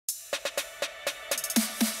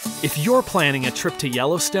If you're planning a trip to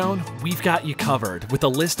Yellowstone, we've got you covered with a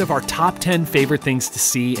list of our top 10 favorite things to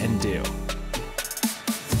see and do.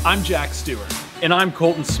 I'm Jack Stewart. And I'm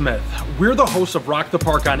Colton Smith. We're the hosts of Rock the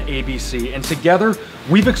Park on ABC, and together,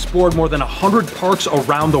 we've explored more than 100 parks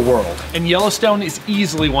around the world. And Yellowstone is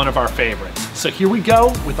easily one of our favorites. So here we go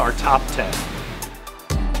with our top 10.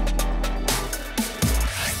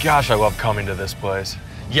 Gosh, I love coming to this place.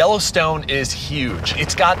 Yellowstone is huge.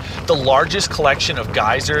 It's got the largest collection of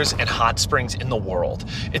geysers and hot springs in the world.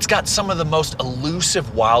 It's got some of the most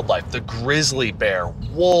elusive wildlife, the grizzly bear,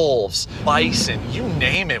 wolves, bison, you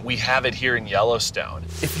name it, we have it here in Yellowstone.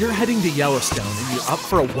 If you're heading to Yellowstone and you're up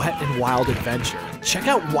for a wet and wild adventure, check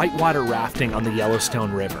out whitewater rafting on the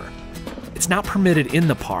Yellowstone River. It's not permitted in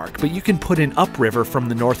the park, but you can put in upriver from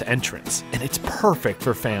the north entrance, and it's perfect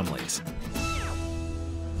for families.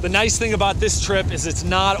 The nice thing about this trip is it's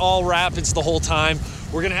not all rapids the whole time.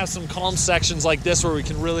 We're gonna have some calm sections like this where we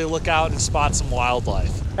can really look out and spot some wildlife.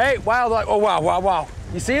 Hey, wildlife. Oh, wow, wow, wow.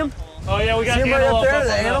 You see him? Oh yeah, we got See him right up there,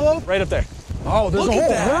 the antelope? Right up there. Oh, there's a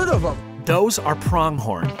whole herd of them. Those are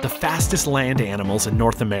pronghorn, the fastest land animals in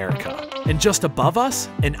North America. And just above us,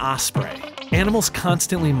 an osprey. Animals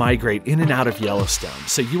constantly migrate in and out of Yellowstone,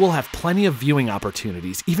 so you will have plenty of viewing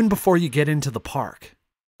opportunities even before you get into the park.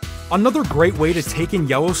 Another great way to take in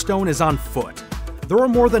Yellowstone is on foot. There are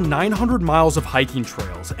more than 900 miles of hiking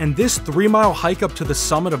trails, and this 3-mile hike up to the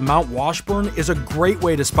summit of Mount Washburn is a great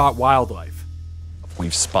way to spot wildlife.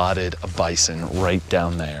 We've spotted a bison right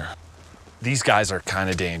down there. These guys are kind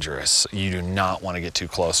of dangerous. You do not want to get too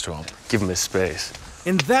close to them. Give him his space.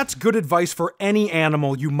 And that's good advice for any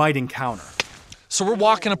animal you might encounter. So we're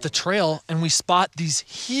walking up the trail and we spot these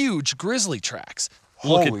huge grizzly tracks.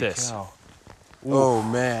 Look at this. Cow. Oh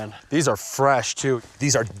man, these are fresh too.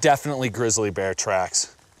 These are definitely grizzly bear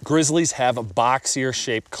tracks. Grizzlies have a boxier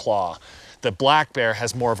shaped claw. The black bear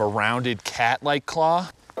has more of a rounded cat-like claw.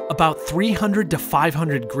 About 300 to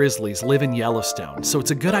 500 grizzlies live in Yellowstone, so it's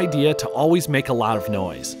a good idea to always make a lot of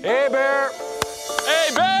noise. Hey bear!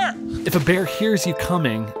 Hey bear! If a bear hears you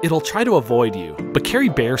coming, it'll try to avoid you, but carry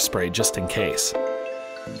bear spray just in case.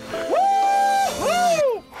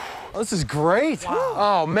 Oh, this is great. Wow.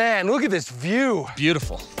 Oh man, look at this view.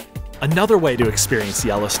 Beautiful. Another way to experience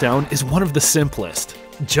Yellowstone is one of the simplest.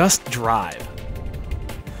 Just drive.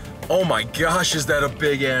 Oh my gosh, is that a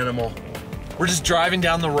big animal? We're just driving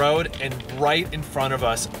down the road and right in front of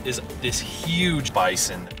us is this huge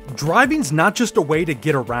bison. Driving's not just a way to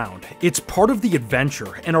get around, it's part of the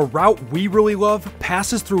adventure, and a route we really love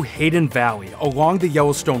passes through Haydon Valley along the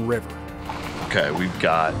Yellowstone River. Okay, we've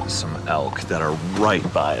got some elk that are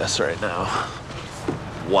right by us right now.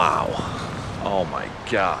 Wow. Oh my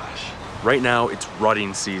gosh. Right now it's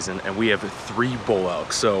rutting season and we have 3 bull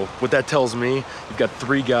elk. So what that tells me, you've got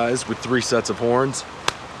 3 guys with 3 sets of horns.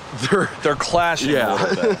 They're clashing a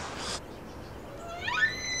little bit.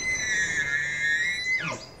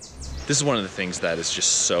 This is one of the things that is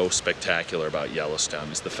just so spectacular about Yellowstone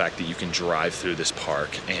is the fact that you can drive through this park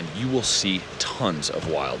and you will see tons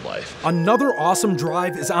of wildlife. Another awesome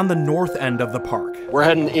drive is on the north end of the park. We're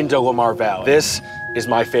heading into Lamar Valley. This is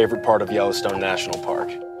my favorite part of Yellowstone National Park.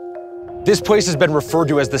 This place has been referred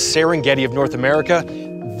to as the Serengeti of North America.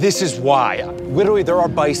 This is why. Literally, there are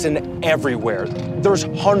bison everywhere. There's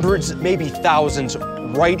hundreds, maybe thousands,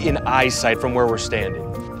 right in eyesight from where we're standing.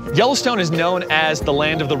 Yellowstone is known as the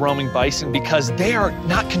land of the roaming bison because they are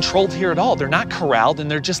not controlled here at all. They're not corralled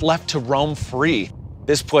and they're just left to roam free.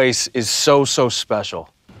 This place is so, so special.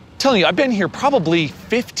 I'm telling you, I've been here probably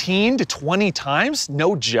 15 to 20 times,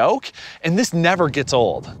 no joke, and this never gets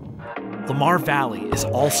old. Lamar Valley is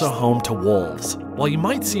also home to wolves. While you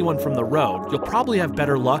might see one from the road, you'll probably have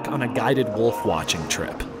better luck on a guided wolf watching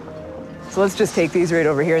trip. So let's just take these right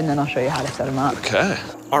over here and then I'll show you how to set them up. Okay.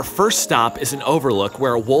 Our first stop is an overlook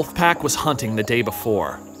where a wolf pack was hunting the day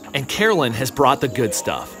before. And Carolyn has brought the good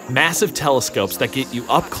stuff, massive telescopes that get you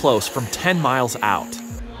up close from 10 miles out.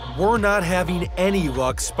 We're not having any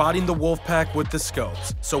luck spotting the wolf pack with the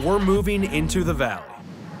scopes, so we're moving into the valley.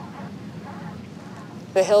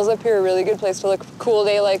 The hills up here are a really good place to look. Cool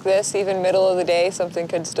day like this, even middle of the day, something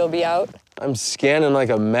could still be out. I'm scanning like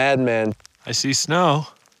a madman. I see snow.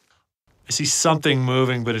 I see something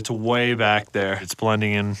moving, but it's way back there. It's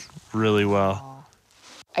blending in really well.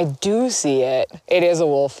 I do see it. It is a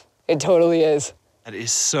wolf. It totally is. That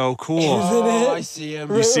is so cool. Isn't it? I see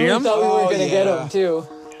him. You see him? I thought we were gonna get him too.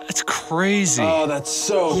 That's crazy. Oh, that's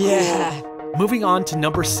so cool. Yeah. Moving on to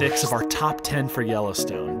number 6 of our top 10 for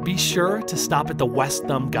Yellowstone, be sure to stop at the West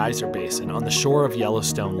Thumb Geyser Basin on the shore of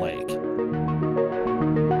Yellowstone Lake.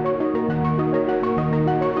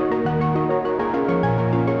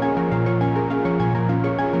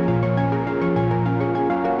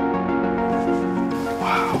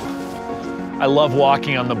 I love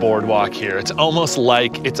walking on the boardwalk here. It's almost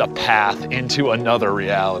like it's a path into another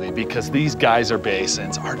reality because these geyser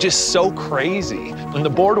basins are just so crazy. And the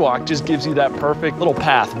boardwalk just gives you that perfect little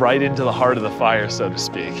path right into the heart of the fire, so to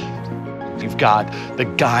speak. You've got the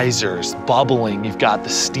geysers bubbling, you've got the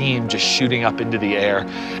steam just shooting up into the air,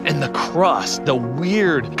 and the crust, the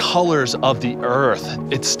weird colors of the earth.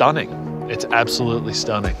 It's stunning. It's absolutely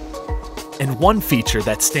stunning. And one feature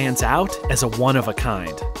that stands out as a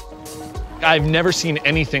one-of-a-kind. I've never seen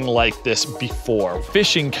anything like this before.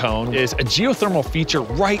 Fishing cone is a geothermal feature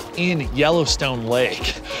right in Yellowstone Lake,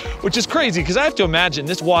 which is crazy because I have to imagine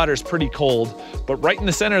this water is pretty cold, but right in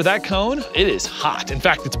the center of that cone, it is hot. In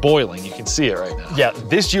fact, it's boiling. You can see it right now. Yeah,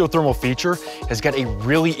 this geothermal feature has got a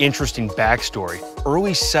really interesting backstory.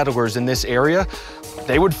 Early settlers in this area,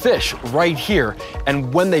 they would fish right here,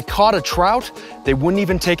 and when they caught a trout, they wouldn't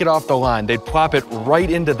even take it off the line. They'd plop it right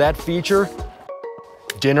into that feature.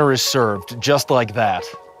 Dinner is served just like that.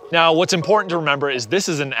 Now, what's important to remember is this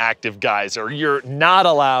is an active geyser. You're not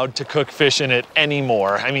allowed to cook fish in it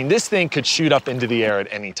anymore. I mean, this thing could shoot up into the air at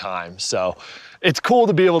any time. So it's cool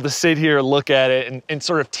to be able to sit here, look at it, and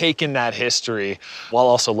sort of take in that history while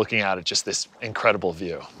also looking out at just this incredible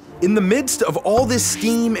view. In the midst of all this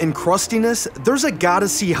steam and crustiness, there's a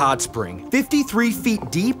gotta-see hot spring, 53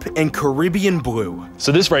 feet deep and Caribbean blue.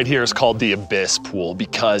 So this right here is called the Abyss Pool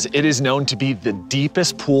because it is known to be the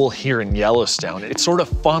deepest pool here in Yellowstone. It sort of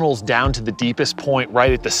funnels down to the deepest point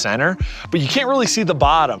right at the center, but you can't really see the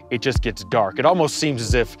bottom. It just gets dark. It almost seems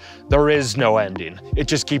as if there is no ending. It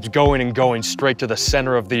just keeps going and going straight to the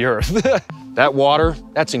center of the earth. That water,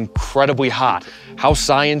 that's incredibly hot. How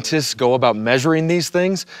scientists go about measuring these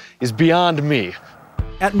things is beyond me.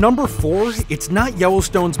 At number 4, it's not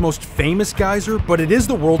Yellowstone's most famous geyser, but it is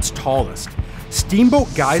the world's tallest.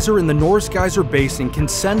 Steamboat Geyser in the Norris Geyser Basin can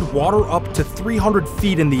send water up to 300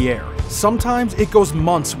 feet in the air. Sometimes it goes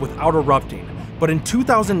months without erupting, but in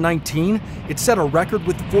 2019, it set a record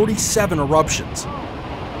with 47 eruptions.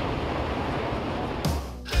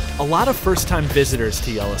 A lot of first-time visitors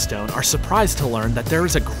to Yellowstone are surprised to learn that there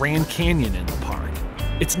is a Grand Canyon in the park.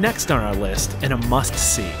 It's next on our list and a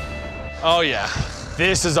must-see. Oh yeah,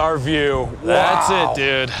 This is our view. that's Wow. it,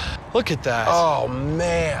 dude. Look at that. Oh,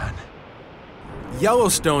 man.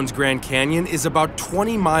 Yellowstone's Grand Canyon is about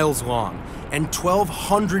 20 miles long and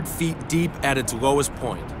 1,200 feet deep at its lowest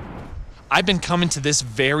point. I've been coming to this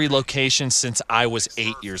very location since I was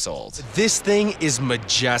 8 years old. This thing is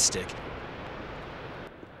majestic.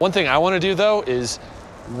 One thing I want to do though is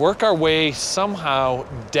work our way somehow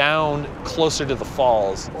down closer to the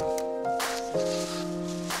falls.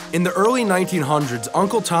 In the early 1900s,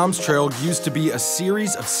 Uncle Tom's Trail used to be a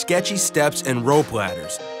series of sketchy steps and rope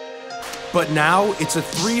ladders. But now it's a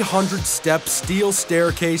 300-step steel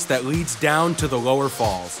staircase that leads down to the lower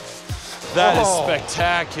falls. That is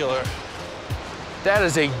spectacular. That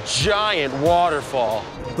is a giant waterfall.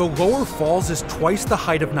 The lower falls is twice the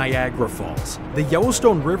height of Niagara Falls. The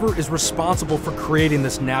Yellowstone River is responsible for creating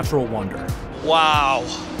this natural wonder. Wow.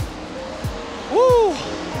 Woo!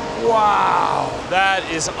 Wow. That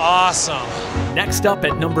is awesome. Next up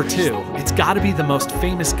at number 2, it's gotta be the most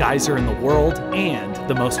famous geyser in the world and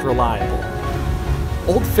the most reliable.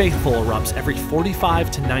 Old Faithful erupts every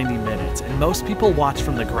 45 to 90 minutes, and most people watch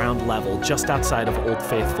from the ground level just outside of Old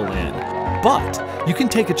Faithful Inn. But you can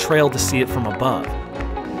take a trail to see it from above.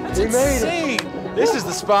 We made it. This is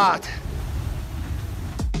the spot.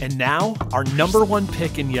 And now, our number 1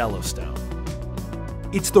 pick in Yellowstone.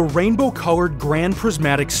 It's the rainbow-colored Grand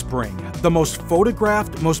Prismatic Spring, the most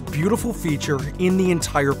photographed, most beautiful feature in the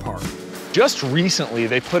entire park. Just recently,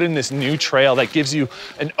 they put in this new trail that gives you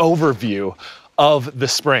an overview of the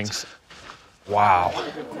springs. Wow.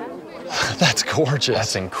 That's gorgeous.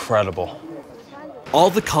 That's incredible. All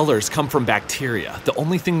the colors come from bacteria, the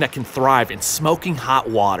only thing that can thrive in smoking hot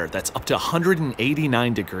water that's up to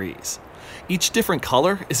 189 degrees. Each different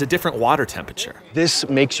color is a different water temperature. This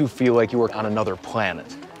makes you feel like you are on another planet.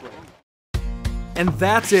 And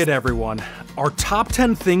that's it, everyone. Our top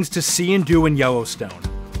 10 things to see and do in Yellowstone.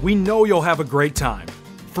 We know you'll have a great time.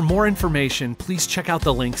 For more information, please check out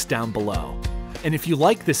the links down below. And if you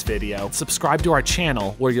like this video, subscribe to our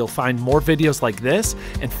channel where you'll find more videos like this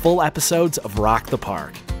and full episodes of Rock the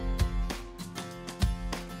Park.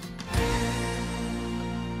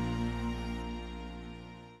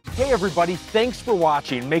 Hey everybody, thanks for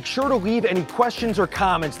watching. Make sure to leave any questions or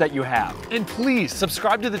comments that you have. And please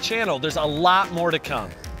subscribe to the channel. There's a lot more to come.